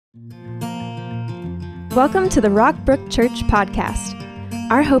Welcome to the Rockbrook Church podcast.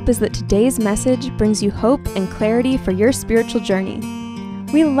 Our hope is that today's message brings you hope and clarity for your spiritual journey.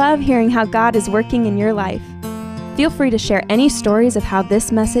 We love hearing how God is working in your life. Feel free to share any stories of how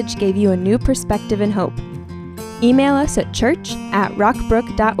this message gave you a new perspective and hope. Email us at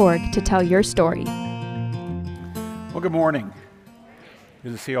church@rockbrook.org to tell your story. Well, good morning.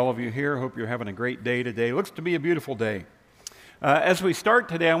 Good to see all of you here. Hope you're having a great day today. Looks to be a beautiful day. As we start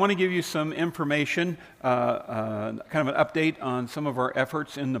today, I want to give you some information, kind of an update on some of our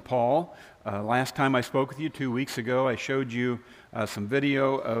efforts in Nepal. Last time I spoke with you 2 weeks ago, I showed you some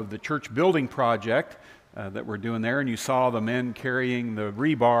video of the church building project that we're doing there, and you saw the men carrying the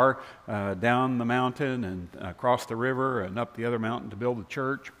rebar down the mountain and across the river and up the other mountain to build the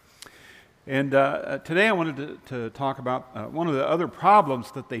church. And today I wanted to talk about one of the other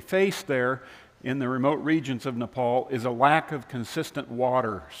problems that they face there in the remote regions of Nepal is a lack of consistent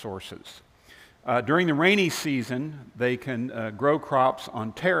water sources. During the rainy season, they can grow crops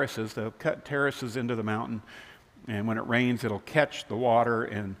on terraces. They'll cut terraces into the mountain, and when it rains, it'll catch the water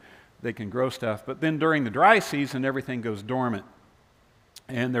and they can grow stuff. But then during the dry season, everything goes dormant.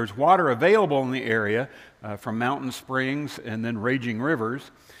 And there's water available in the area from mountain springs and then raging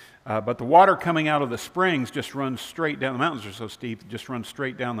rivers. But the water coming out of the springs just runs straight down. The mountains are so steep, it just runs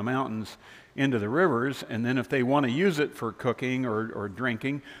straight down the mountains into the rivers. And then if they want to use it for cooking or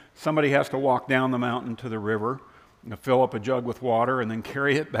drinking, somebody has to walk down the mountain to the river, fill up a jug with water, and then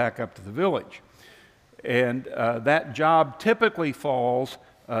carry it back up to the village. And that job typically falls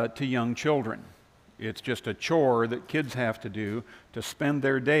to young children. It's just a chore that kids have to do to spend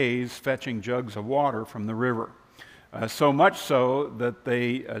their days fetching jugs of water from the river. So much so that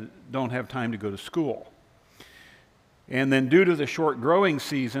they don't have time to go to school. And then due to the short growing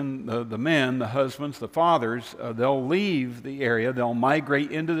season, the men, the husbands, the fathers, they'll leave the area. They'll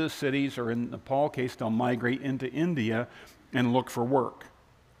migrate into the cities, or in Nepal case, they'll migrate into India and look for work.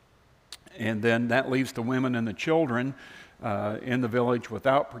 And then that leaves the women and the children in the village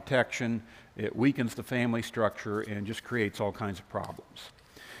without protection. It weakens the family structure and just creates all kinds of problems.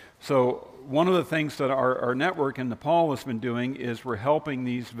 So one of the things that our network in Nepal has been doing is we're helping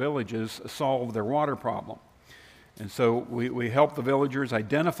these villages solve their water problem. And so we help the villagers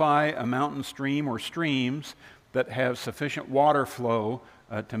identify a mountain stream or streams that have sufficient water flow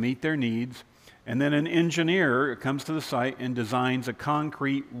to meet their needs. And then an engineer comes to the site and designs a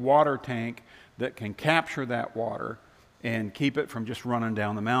concrete water tank that can capture that water and keep it from just running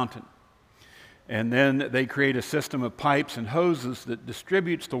down the mountain. And then they create a system of pipes and hoses that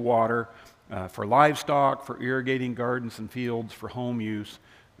distributes the water for livestock, for irrigating gardens and fields, for home use,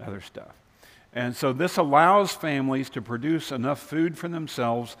 and other stuff. And so this allows families to produce enough food for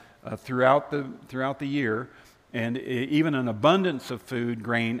themselves throughout the year, and even an abundance of food,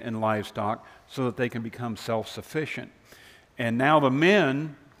 grain, and livestock, so that they can become self-sufficient. And now the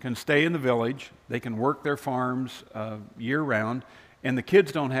men can stay in the village, they can work their farms year-round, and the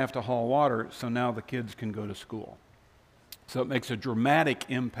kids don't have to haul water, so now the kids can go to school. So it makes a dramatic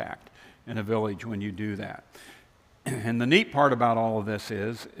impact in a village when you do that. And the neat part about all of this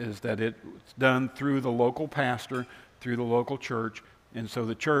is that it's done through the local pastor, through the local church, and so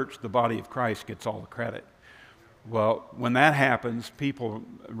the church, the body of Christ, gets all the credit. Well, when that happens, people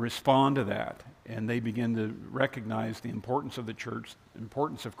respond to that, and they begin to recognize the importance of the church, the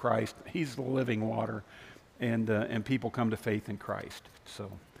importance of Christ. He's the living water. And people come to faith in Christ. So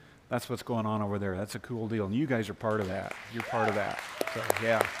that's what's going on over there. That's a cool deal. And you guys are part of that. You're part of that. So,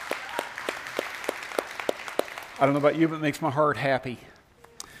 yeah. I don't know about you, but it makes my heart happy.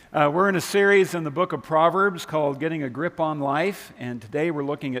 We're in a series in the book of Proverbs called Getting a Grip on Life. And today we're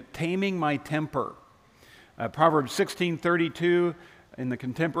looking at Taming My Temper. Proverbs 16:32 in the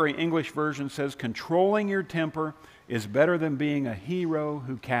contemporary English version says, "Controlling your temper is better than being a hero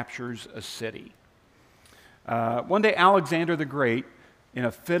who captures a city." One day, Alexander the Great, in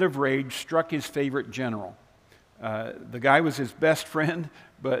a fit of rage, struck his favorite general. The guy was his best friend,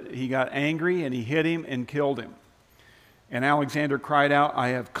 but he got angry and he hit him and killed him. And Alexander cried out, "I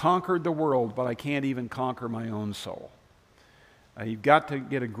have conquered the world, but I can't even conquer my own soul." You've got to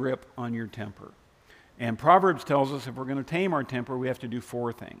get a grip on your temper. And Proverbs tells us if we're going to tame our temper, we have to do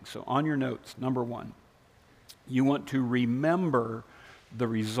 4 things. So on your notes, number 1, you want to remember the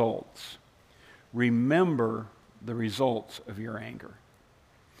results. Remember the results of your anger.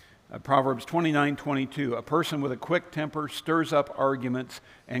 Proverbs 29:22, "A person with a quick temper stirs up arguments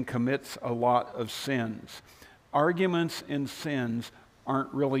and commits a lot of sins." Arguments and sins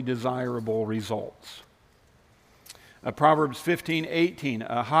aren't really desirable results. Proverbs 15:18,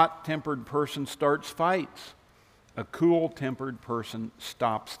 "A hot-tempered person starts fights. A cool-tempered person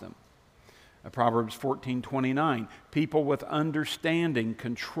stops them." Proverbs 14:29, people with understanding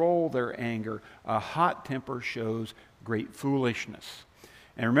control their anger. A hot temper shows great foolishness.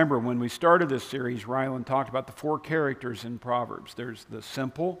 And remember, when we started this series, Ryland talked about the 4 characters in Proverbs. There's the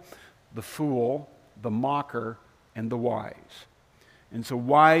simple, the fool, the mocker, and the wise. And so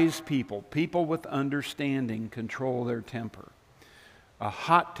wise people, people with understanding, control their temper. A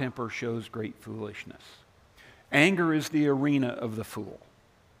hot temper shows great foolishness. Anger is the arena of the fool.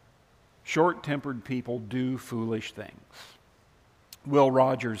 Short-tempered people do foolish things. Will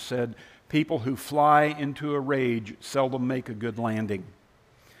Rogers said, people who fly into a rage seldom make a good landing.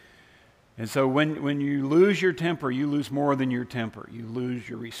 And so when you lose your temper, you lose more than your temper. You lose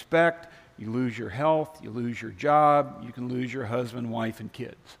your respect, you lose your health, you lose your job, you can lose your husband, wife, and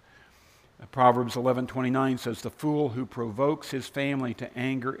kids. Proverbs 11:29 says, the fool who provokes his family to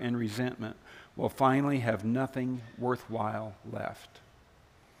anger and resentment will finally have nothing worthwhile left.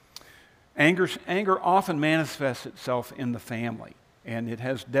 Anger often manifests itself in the family, and it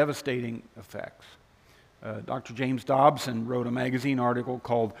has devastating effects. Dr. James Dobson wrote a magazine article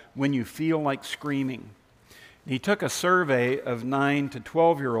called When You Feel Like Screaming. He took a survey of 9 to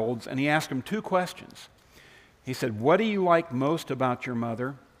 12-year-olds, and he asked them 2 questions. He said, what do you like most about your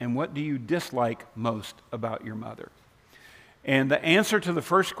mother, and what do you dislike most about your mother? And the answer to the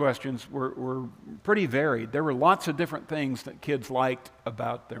first questions were pretty varied. There were lots of different things that kids liked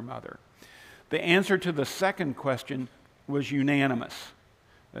about their mother. The answer to the second question was unanimous.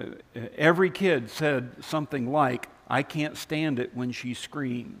 Every kid said something like, I can't stand it when she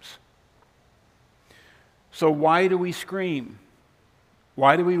screams. So why do we scream?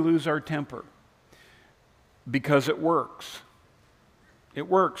 Why do we lose our temper? Because it works. It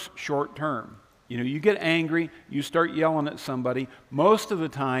works short term. You know, you get angry, you start yelling at somebody. Most of the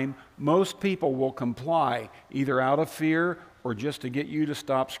time, most people will comply, either out of fear or just to get you to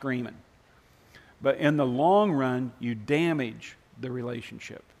stop screaming. But in the long run, you damage the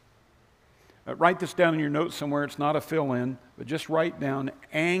relationship. Write this down in your notes somewhere. It's not a fill-in, but just write down,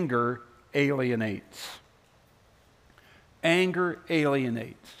 anger alienates. Anger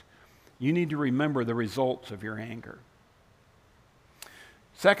alienates. You need to remember the results of your anger.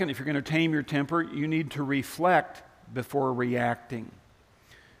 Second, if you're going to tame your temper, you need to reflect before reacting.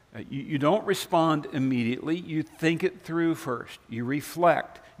 You don't respond immediately. You think it through first. You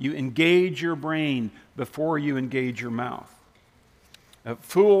reflect. You engage your brain before you engage your mouth.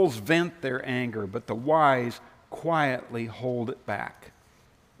 Fools vent their anger, but the wise quietly hold it back.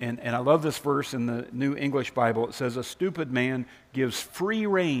 And I love this verse in the New English Bible. It says, a stupid man gives free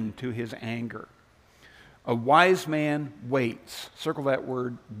rein to his anger. A wise man waits. Circle that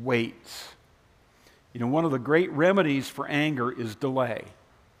word, waits. You know, one of the great remedies for anger is delay.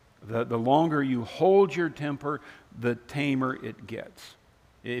 The longer you hold your temper, the tamer it gets.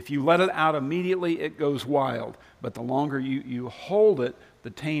 If you let it out immediately, it goes wild. But the longer you hold it, the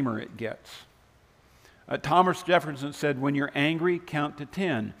tamer it gets. Thomas Jefferson said, when you're angry, count to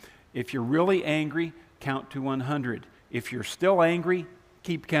 10. If you're really angry, count to 100. If you're still angry,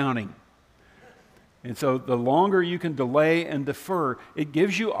 keep counting. And so the longer you can delay and defer, it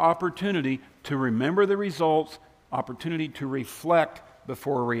gives you opportunity to remember the results, opportunity to reflect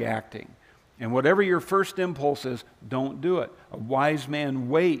before reacting. And whatever your first impulse is, don't do it. A wise man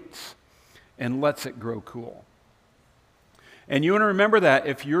waits and lets it grow cool. And you want to remember that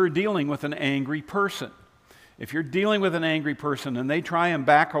if you're dealing with an angry person. If you're dealing with an angry person and they try and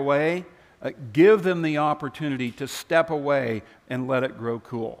back away, give them the opportunity to step away and let it grow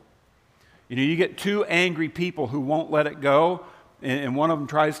cool. You know, you get 2 angry people who won't let it go, and one of them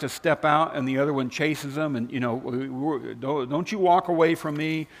tries to step out and the other one chases them, and, you know, don't you walk away from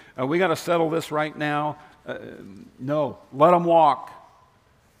me. We got to settle this right now. No, let them walk.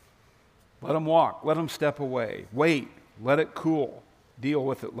 Let them walk. Let them step away. Wait. Let it cool. Deal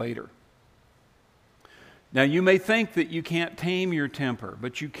with it later. Now, you may think that you can't tame your temper,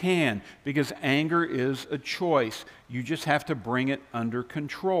 but you can, because anger is a choice. You just have to bring it under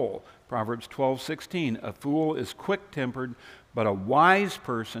control. Proverbs 12:16, a fool is quick-tempered, but a wise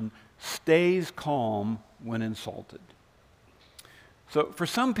person stays calm when insulted. So for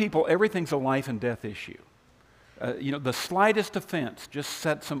some people, everything's a life and death issue. You know, the slightest offense just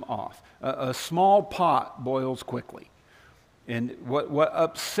sets them off. A small pot boils quickly. And what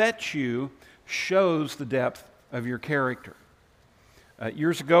upsets you shows the depth of your character.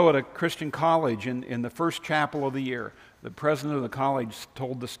 Years ago at a Christian college, in the first chapel of the year, the president of the college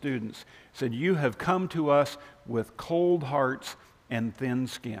told the students, said, you have come to us with cold hearts and thin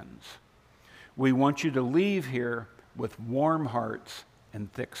skins. We want you to leave here with warm hearts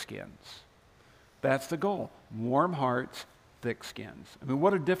and thick skins. That's the goal, warm hearts thick skins. I mean,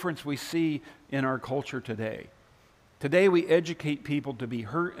 what a difference we see in our culture today. Today we educate people to be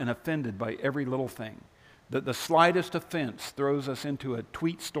hurt and offended by every little thing. That the slightest offense throws us into a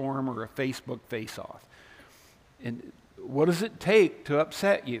tweet storm or a Facebook face-off. And what does it take to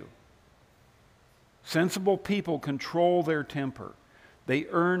upset you? Sensible people control their temper. They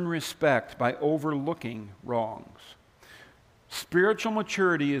earn respect by overlooking wrongs. Spiritual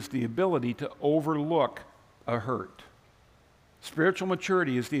maturity is the ability to overlook a hurt. Spiritual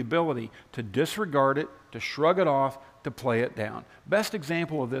maturity is the ability to disregard it, to shrug it off, to play it down. Best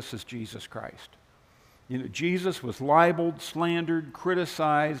example of this is Jesus Christ. You know, Jesus was libeled, slandered,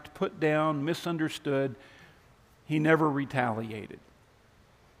 criticized, put down, misunderstood. He never retaliated.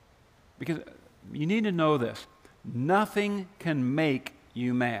 Because you need to know this. Nothing can make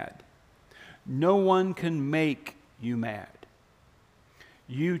you mad. No one can make you mad.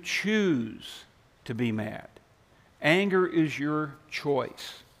 You choose to be mad. Anger is your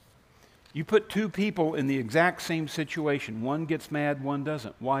choice. You put two people in the exact same situation. One gets mad, one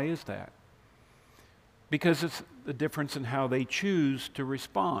doesn't. Why is that? Because it's the difference in how they choose to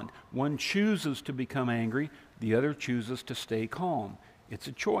respond. One chooses to become angry, the other chooses to stay calm. It's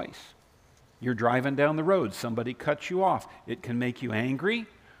a choice. You're driving down the road, somebody cuts you off. It can make you angry,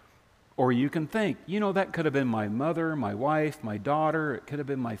 or you can think, that could have been my mother, my wife, my daughter, it could have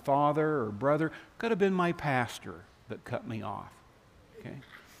been my father or brother, it could have been my pastor that cut me off. Okay?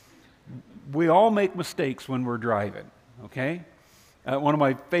 We all make mistakes when we're driving, okay? One of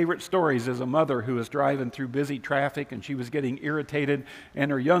my favorite stories is a mother who was driving through busy traffic and she was getting irritated,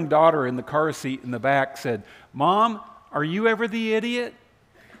 and her young daughter in the car seat in the back said, "Mom, are you ever the idiot?"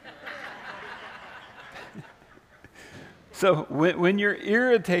 So when you're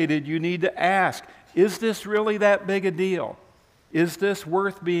irritated, you need to ask, is this really that big a deal? Is this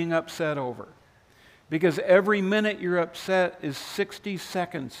worth being upset over? Because every minute you're upset is 60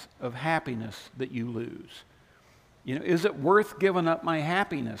 seconds of happiness that you lose. Is it worth giving up my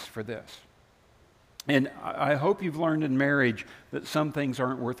happiness for this? And I hope you've learned in marriage that some things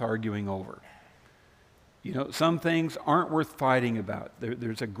aren't worth arguing over. Some things aren't worth fighting about.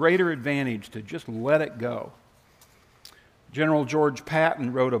 There's a greater advantage to just let it go. General George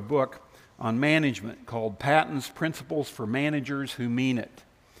Patton wrote a book on management called Patton's Principles for Managers Who Mean It.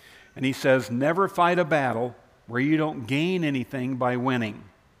 And he says, never fight a battle where you don't gain anything by winning.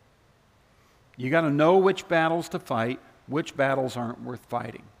 You got to know which battles to fight, which battles aren't worth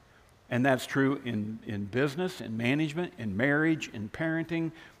fighting. And that's true in business, in management, in marriage, in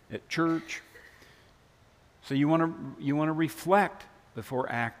parenting, at church. So you want to reflect before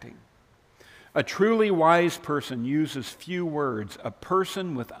acting. A truly wise person uses few words. A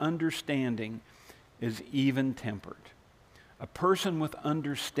person with understanding is even-tempered. A person with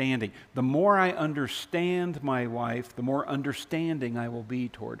understanding. The more I understand my wife, the more understanding I will be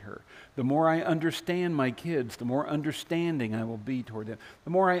toward her. The more I understand my kids, the more understanding I will be toward them.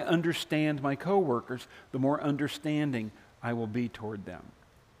 The more I understand my coworkers, the more understanding I will be toward them.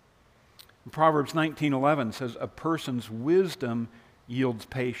 Proverbs 19:11 says, a person's wisdom yields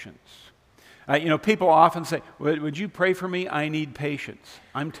patience. People often say, would you pray for me? I need patience.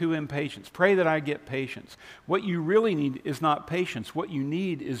 I'm too impatient. Pray that I get patience. What you really need is not patience. What you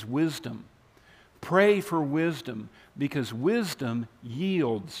need is wisdom. Pray for wisdom, because wisdom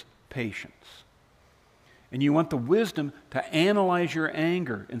yields patience. And you want the wisdom to analyze your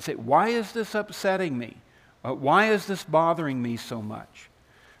anger and say, why is this upsetting me? Why is this bothering me so much?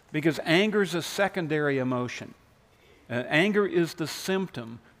 Because anger is a secondary emotion. Anger is the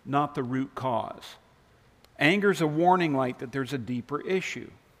symptom, not the root cause. Anger is a warning light that there's a deeper issue.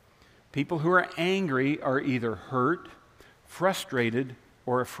 People who are angry are either hurt, frustrated,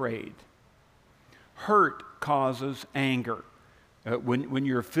 or afraid. Hurt causes anger. When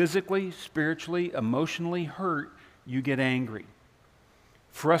you're physically, spiritually, emotionally hurt, you get angry.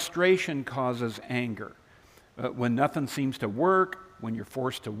 Frustration causes anger. When nothing seems to work, when you're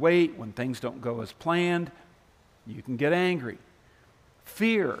forced to wait, when things don't go as planned, you can get angry.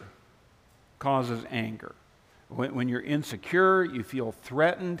 Fear causes anger. When you're insecure, you feel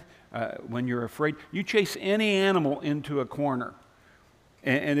threatened, when you're afraid, you chase any animal into a corner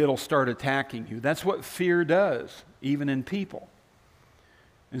and it'll start attacking you. That's what fear does, even in people.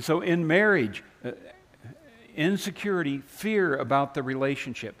 And so in marriage, insecurity, fear about the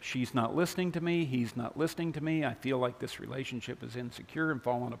relationship. She's not listening to me, he's not listening to me, I feel like this relationship is insecure and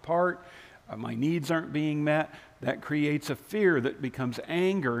falling apart. My needs aren't being met. That creates a fear that becomes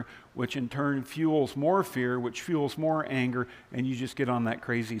anger, which in turn fuels more fear, which fuels more anger, and you just get on that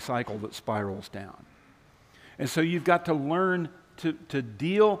crazy cycle that spirals down. And so you've got to learn to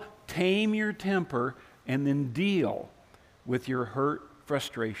deal, tame your temper, and then deal. with your hurt,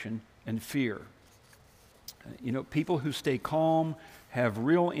 frustration, and fear. People who stay calm have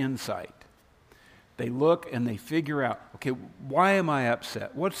real insight. They look and they figure out, okay, why am I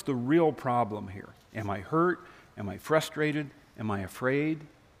upset? What's the real problem here? Am I hurt? Am I frustrated? Am I afraid?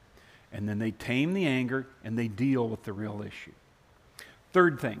 And then they tame the anger and they deal with the real issue.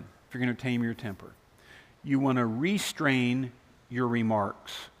 Third thing, if you're going to tame your temper, you want to restrain your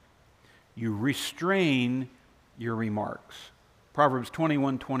remarks. You restrain your remarks. Proverbs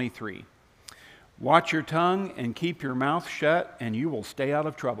 21:23. Watch your tongue and keep your mouth shut, and you will stay out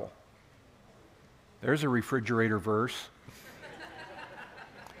of trouble. There's a refrigerator verse.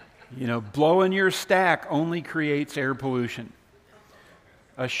 Blowing your stack only creates air pollution.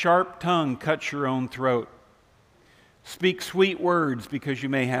 A sharp tongue cuts your own throat. Speak sweet words because you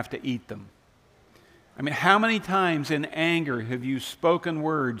may have to eat them. How many times in anger have you spoken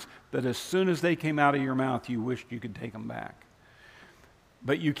words that as soon as they came out of your mouth, you wished you could take them back?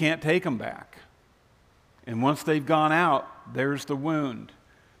 But you can't take them back. And once they've gone out, there's the wound,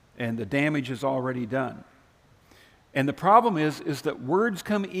 and the damage is already done. And the problem is that words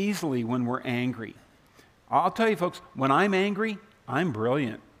come easily when we're angry. I'll tell you, folks, when I'm angry, I'm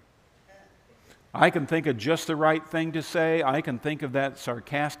brilliant. I can think of just the right thing to say. I can think of that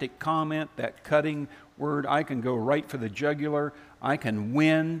sarcastic comment, that cutting word. I can go right for the jugular. I can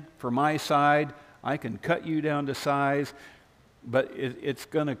win for my side. I can cut you down to size. But it's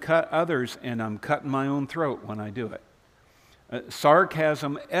going to cut others, and I'm cutting my own throat when I do it.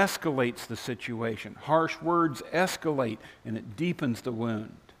 Sarcasm escalates the situation. Harsh words escalate, and it deepens the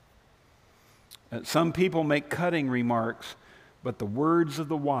wound. Some people make cutting remarks, but the words of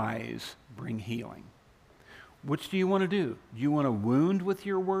the wise bring healing. Which do you want to do? Do you want to wound with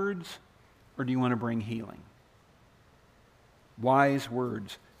your words, or do you want to bring healing? Wise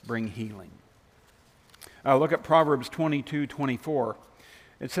words bring healing. Look at Proverbs 22:24.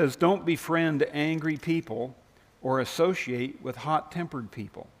 It says, "Don't befriend angry people or associate with hot-tempered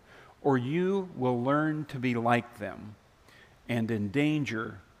people, or you will learn to be like them and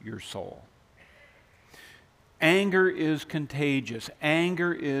endanger your soul." Anger is contagious.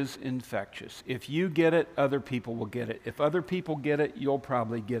 Anger is infectious. If you get it, other people will get it. If other people get it, you'll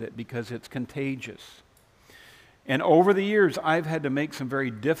probably get it because it's contagious. And over the years, I've had to make some very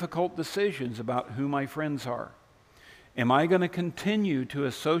difficult decisions about who my friends are. Am I going to continue to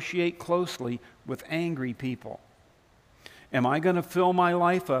associate closely with angry people? Am I going to fill my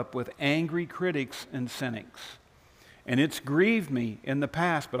life up with angry critics and cynics? And it's grieved me in the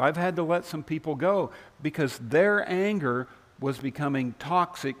past, but I've had to let some people go because their anger was becoming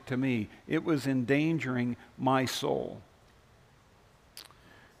toxic to me. It was endangering my soul.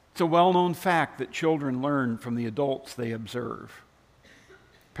 It's a well-known fact that children learn from the adults they observe.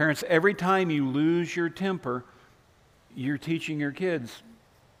 Parents, every time you lose your temper, you're teaching your kids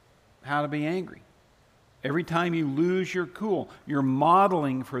how to be angry. Every time you lose your cool, you're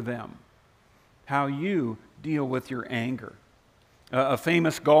modeling for them how you deal with your anger. A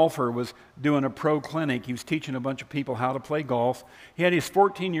famous golfer was doing a pro clinic. He was teaching a bunch of people how to play golf. He had his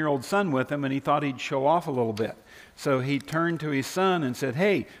 14-year-old son with him, and he thought he'd show off a little bit. So he turned to his son and said,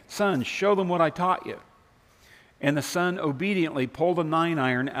 "Hey, son, show them what I taught you." And the son obediently pulled a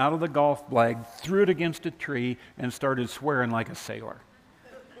 9-iron out of the golf bag, threw it against a tree, and started swearing like a sailor.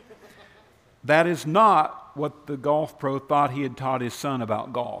 That is not what the golf pro thought he had taught his son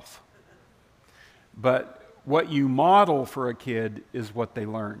about golf. But what you model for a kid is what they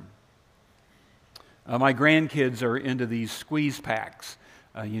learn. My grandkids are into these squeeze packs.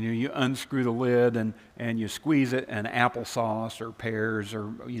 You unscrew the lid and you squeeze it, and applesauce or pears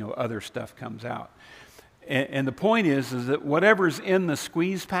or other stuff comes out. And the point is that whatever's in the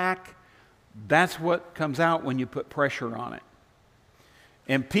squeeze pack, that's what comes out when you put pressure on it.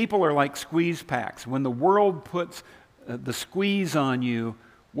 And people are like squeeze packs. When the world puts the squeeze on you,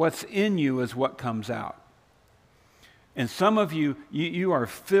 what's in you is what comes out. And some of you are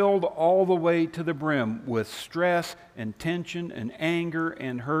filled all the way to the brim with stress and tension and anger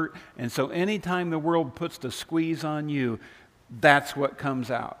and hurt. And so anytime the world puts the squeeze on you, that's what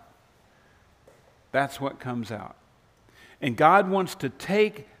comes out. That's what comes out. And God wants to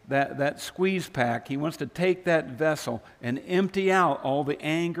take that squeeze pack, He wants to take that vessel and empty out all the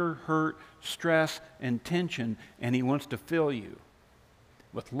anger, hurt, stress, and tension, and He wants to fill you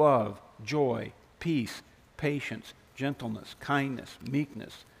with love, joy, peace, patience, gentleness, kindness,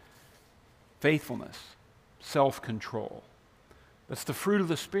 meekness, faithfulness, self-control. That's the fruit of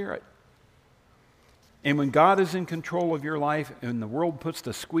the Spirit. And when God is in control of your life and the world puts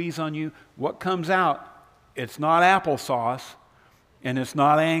the squeeze on you, what comes out, it's not applesauce and it's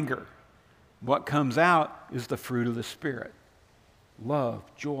not anger. What comes out is the fruit of the Spirit: love,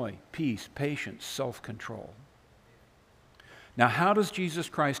 joy, peace, patience, self-control. Now, how does Jesus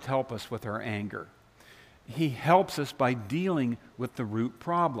Christ help us with our anger? He helps us by dealing with the root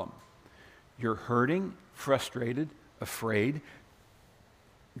problem. You're hurting, frustrated, afraid.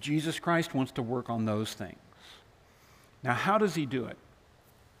 Jesus Christ wants to work on those things. Now, how does he do it?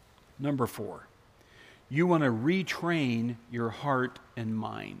 Number 4, you want to retrain your heart and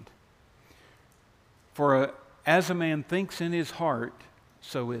mind. As a man thinks in his heart,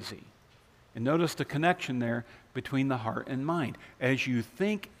 so is he. And notice the connection there between the heart and mind. As you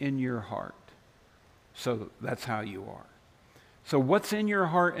think in your heart, so that's how you are. So what's in your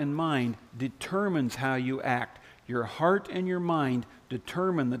heart and mind determines how you act. Your heart and your mind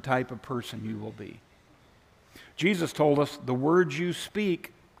determine the type of person you will be. Jesus told us the words you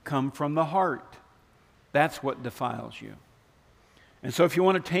speak come from the heart. That's what defiles you. And so if you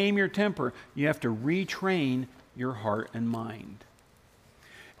want to tame your temper, you have to retrain your heart and mind.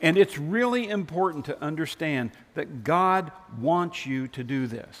 And it's really important to understand that God wants you to do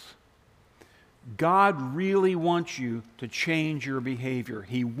this. God really wants you to change your behavior.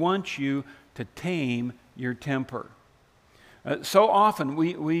 He wants you to tame your temper. So often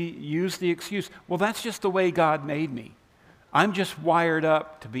we use the excuse, well, that's just the way God made me. I'm just wired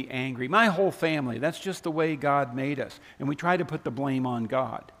up to be angry. My whole family, that's just the way God made us. And we try to put the blame on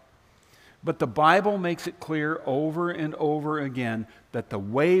God. But the Bible makes it clear over and over again that the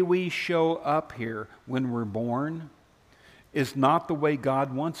way we show up here when we're born is not the way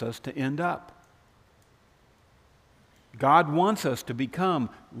God wants us to end up. God wants us to become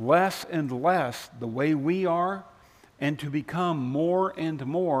less and less the way we are and to become more and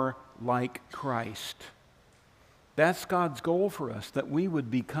more like Christ. That's God's goal for us, that we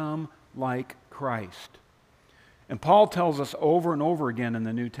would become like Christ. And Paul tells us over and over again in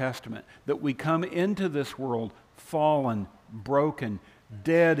the New Testament that we come into this world fallen, broken,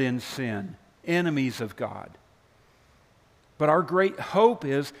 dead in sin, enemies of God. But our great hope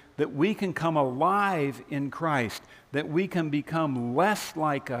is that we can come alive in Christ, that we can become less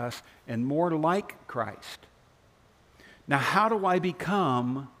like us and more like Christ. Now, how do I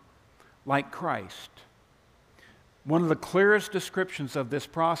become like Christ? One of the clearest descriptions of this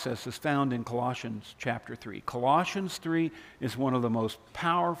process is found in Colossians chapter 3. Colossians 3 is one of the most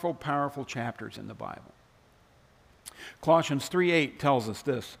powerful chapters in the Bible. Colossians 3:8 tells us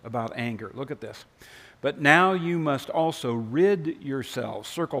this about anger. Look at this. But now you must also rid yourselves,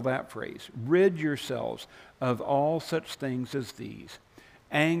 circle that phrase, rid yourselves of all such things as these: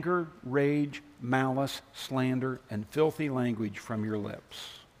 anger, rage, malice, slander, and filthy language from your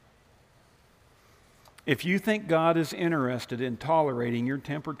lips. If you think God is interested in tolerating your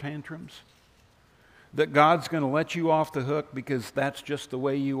temper tantrums, that God's going to let you off the hook because that's just the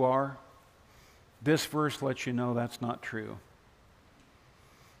way you are, this verse lets you know that's not true.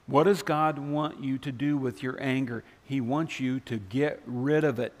 What does God want you to do with your anger? He wants you to get rid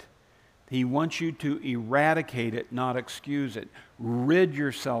of it. He wants you to eradicate it, not excuse it. Rid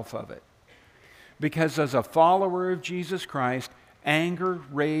yourself of it. Because as a follower of Jesus Christ, anger,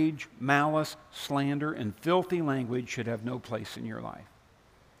 rage, malice, slander, and filthy language should have no place in your life.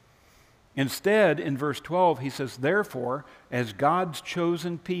 Instead, in verse 12, he says, therefore, as God's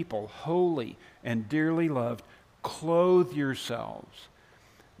chosen people, holy and dearly loved, clothe yourselves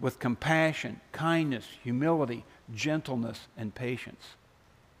with compassion, kindness, humility, gentleness, and patience.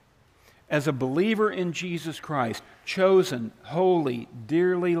 As a believer in Jesus Christ, chosen, holy,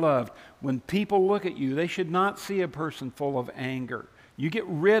 dearly loved, when people look at you, they should not see a person full of anger. You get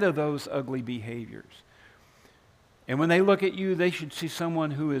rid of those ugly behaviors. And when they look at you, they should see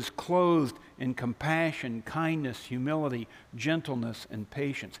someone who is clothed in compassion, kindness, humility, gentleness, and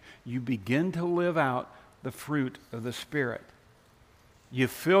patience. You begin to live out the fruit of the Spirit. You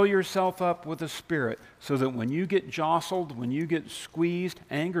fill yourself up with the Spirit so that when you get jostled, when you get squeezed,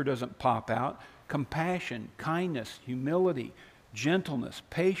 anger doesn't pop out. Compassion, kindness, humility, gentleness,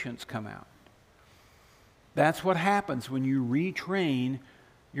 patience come out. That's what happens when you retrain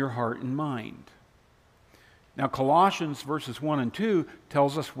your heart and mind. Now, Colossians verses 1 and 2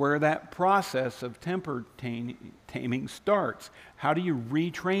 tells us where that process of temper taming starts. How do you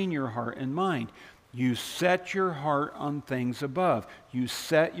retrain your heart and mind? You set your heart on things above. You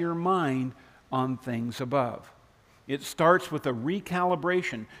set your mind on things above. It starts with a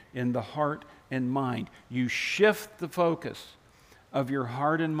recalibration in the heart and mind. You shift the focus of your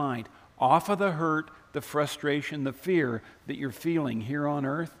heart and mind off of the hurt, the frustration, the fear that you're feeling here on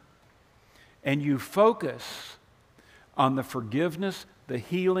earth, and you focus on the forgiveness, the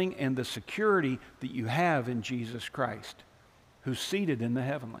healing, and the security that you have in Jesus Christ, who's seated in the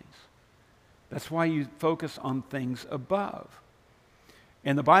heavenlies. That's why you focus on things above.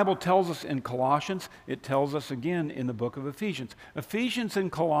 And the Bible tells us in Colossians, it tells us again in the book of Ephesians. Ephesians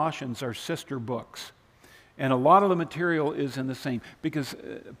and Colossians are sister books. And a lot of the material is in the same. Because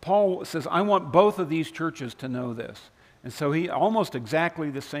Paul says, I want both of these churches to know this. And so he almost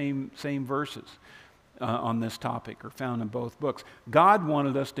exactly the same verses on this topic are found in both books. God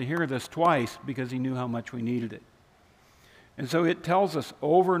wanted us to hear this twice because he knew how much we needed it. And so it tells us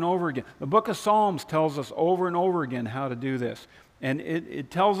over and over again. The book of Psalms tells us over and over again how to do this. And it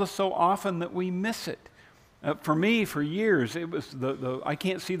tells us so often that we miss it. For me, for years, it was the I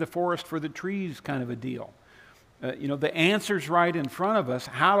can't see the forest for the trees kind of a deal. The answer's right in front of us.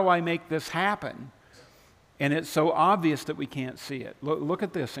 How do I make this happen? And it's so obvious that we can't see it. Look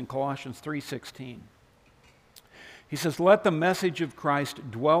at this in Colossians 3:16. He says, let the message of Christ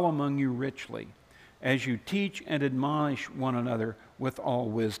dwell among you richly, as you teach and admonish one another with all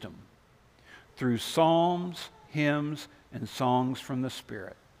wisdom, through psalms, hymns, and songs from the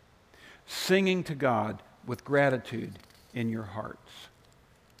Spirit, singing to God with gratitude in your hearts.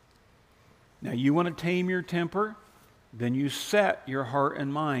 Now, you want to tame your temper? Then you set your heart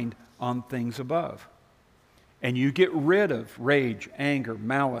and mind on things above. And you get rid of rage, anger,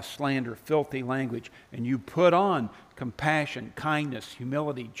 malice, slander, filthy language, and you put on compassion, kindness,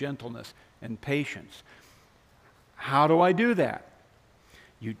 humility, gentleness, and patience. How do I do that?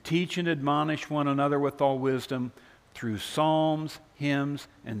 You teach and admonish one another with all wisdom through psalms, hymns,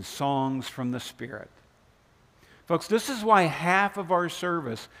 and songs from the Spirit. Folks, this is why half of our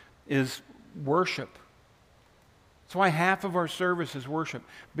service is worship. That's why half of our service is worship,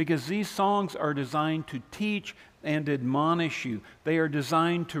 because these songs are designed to teach and admonish you. They are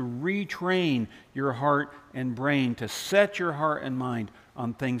designed to retrain your heart and brain, to set your heart and mind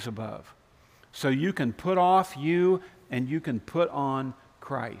on things above. So you can put off you and you can put on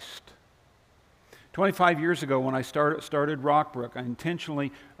Christ. 25 years ago when I started Rockbrook, I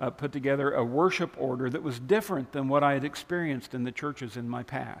intentionally put together a worship order that was different than what I had experienced in the churches in my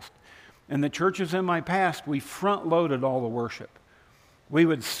past. In the churches in my past, we front-loaded all the worship. We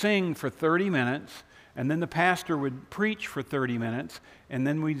would sing for 30 minutes, and then the pastor would preach for 30 minutes, and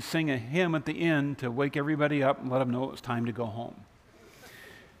then we'd sing a hymn at the end to wake everybody up and let them know it was time to go home.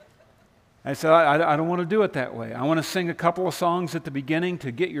 I said, I don't want to do it that way. I want to sing a couple of songs at the beginning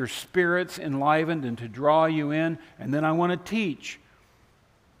to get your spirits enlivened and to draw you in, and then I want to teach.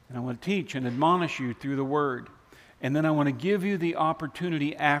 And I want to teach and admonish you through the Word. And then I want to give you the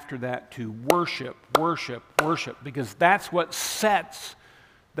opportunity after that to worship, worship, worship, because that's what sets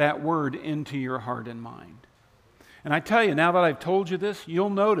that Word into your heart and mind. And I tell you, now that I've told you this,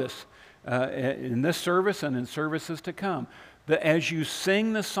 you'll notice in this service and in services to come, that as you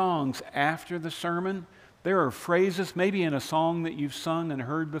sing the songs after the sermon, there are phrases, maybe in a song that you've sung and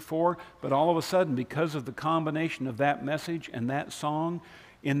heard before, but all of a sudden, because of the combination of that message and that song,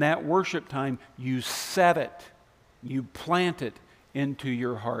 in that worship time, you set it. You plant it into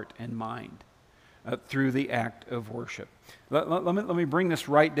your heart and mind through the act of worship. Let me bring this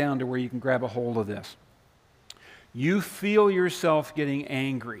right down to where you can grab a hold of this. You feel yourself getting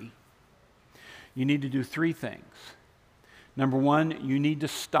angry. You need to do three things. Number one, you need to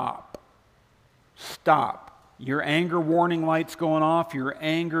stop. Stop. Your anger warning light's going off. Your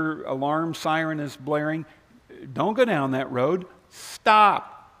anger alarm siren is blaring. Don't go down that road.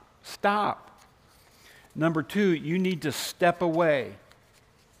 Stop. Stop. Number two, you need to step away.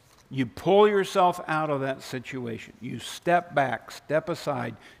 You pull yourself out of that situation. You step back, step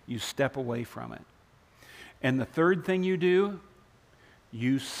aside, you step away from it. And the third thing you do,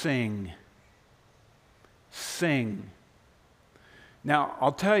 you sing. Sing. Now,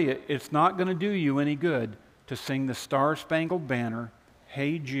 I'll tell you, it's not going to do you any good to sing the Star-Spangled Banner,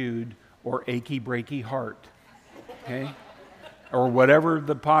 Hey Jude, or Achy Breaky Heart. Okay? Or whatever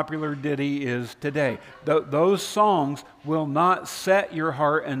the popular ditty is today. Those songs will not set your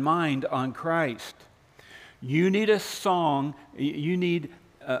heart and mind on Christ. You need a song, you need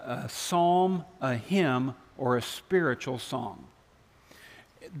a psalm, a hymn, or a spiritual song.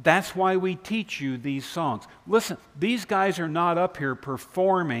 That's why we teach you these songs. Listen, these guys are not up here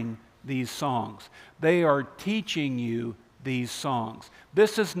performing these songs. They are teaching you these songs.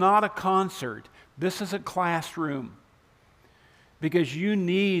 This is not a concert. This is a classroom. Because you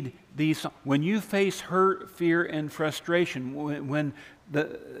need these, when you face hurt, fear, and frustration, when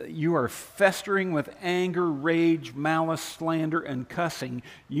you are festering with anger, rage, malice, slander, and cussing,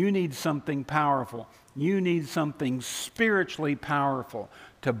 you need something powerful. You need something spiritually powerful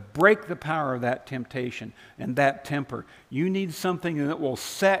to break the power of that temptation and that temper. You need something that will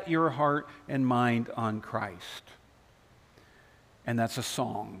set your heart and mind on Christ. And that's a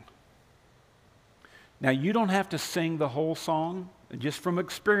song. Now, you don't have to sing the whole song. Just from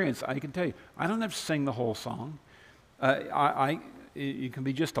experience, I can tell you, I don't have to sing the whole song. It can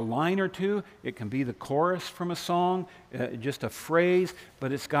be just a line or two. It can be the chorus from a song, just a phrase,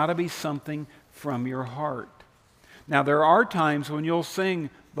 but it's got to be something from your heart. Now, there are times when you'll sing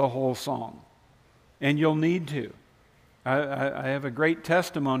the whole song, and you'll need to. I have a great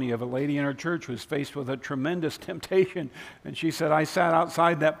testimony of a lady in our church who was faced with a tremendous temptation, and she said, I sat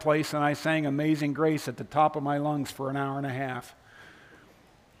outside that place and I sang Amazing Grace at the top of my lungs for an hour and a half.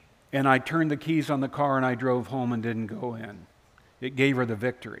 And I turned the keys on the car and I drove home and didn't go in. It gave her the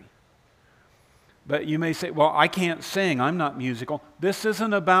victory. But you may say, well, I can't sing. I'm not musical. This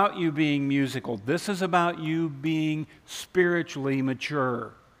isn't about you being musical. This is about you being spiritually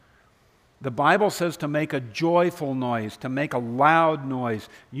mature. The Bible says to make a joyful noise, to make a loud noise.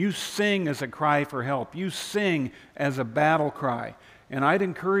 You sing as a cry for help. You sing as a battle cry. And I'd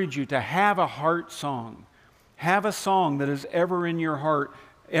encourage you to have a heart song. Have a song that is ever in your heart,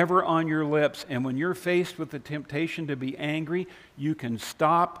 ever on your lips. And when you're faced with the temptation to be angry, you can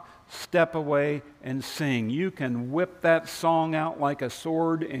stop, step away, and sing. You can whip that song out like a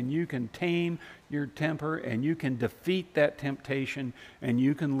sword, and you can tame your temper, and you can defeat that temptation, and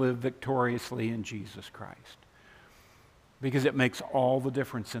you can live victoriously in Jesus Christ. Because it makes all the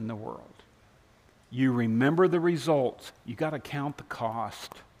difference in the world. You remember the results. You got to count the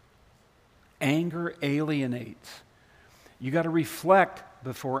cost. Anger alienates. You got to reflect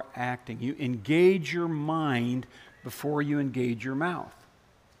before acting. You engage your mind before you engage your mouth.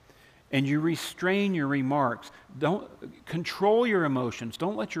 And you restrain your remarks. Don't control your emotions.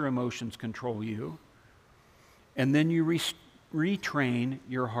 Don't let your emotions control you. And then you retrain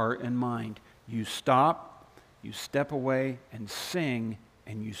your heart and mind. You stop, you step away and sing,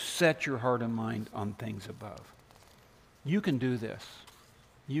 and you set your heart and mind on things above. You can do this.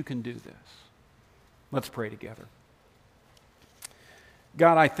 You can do this. Let's pray together.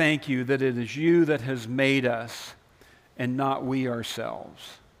 God, I thank you that it is you that has made us and not we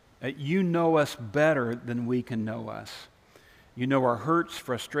ourselves. You know us better than we can know us. You know our hurts,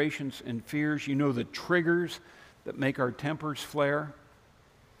 frustrations, and fears. You know the triggers that make our tempers flare.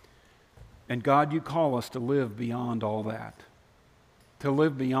 And God, you call us to live beyond all that, to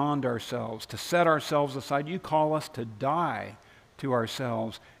live beyond ourselves, to set ourselves aside. You call us to die to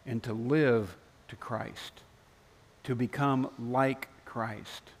ourselves and to live to Christ, to become like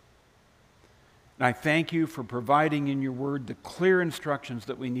Christ. And I thank you for providing in your word the clear instructions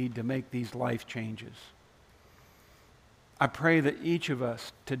that we need to make these life changes. I pray that each of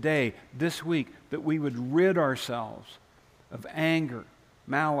us today, this week, that we would rid ourselves of anger,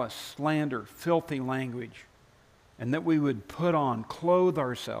 malice, slander, filthy language, and that we would clothe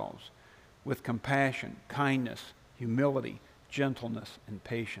ourselves with compassion, kindness, humility, gentleness, and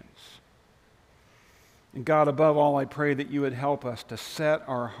patience. And God, above all, I pray that you would help us to set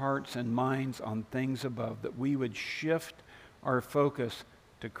our hearts and minds on things above, that we would shift our focus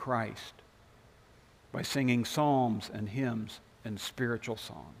to Christ by singing psalms and hymns and spiritual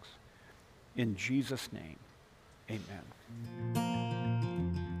songs. In Jesus' name, amen.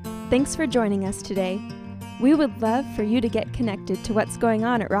 Thanks for joining us today. We would love for you to get connected to what's going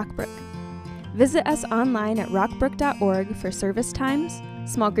on at Rockbrook. Visit us online at rockbrook.org for service times,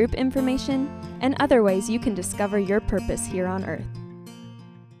 small group information, and other ways you can discover your purpose here on earth.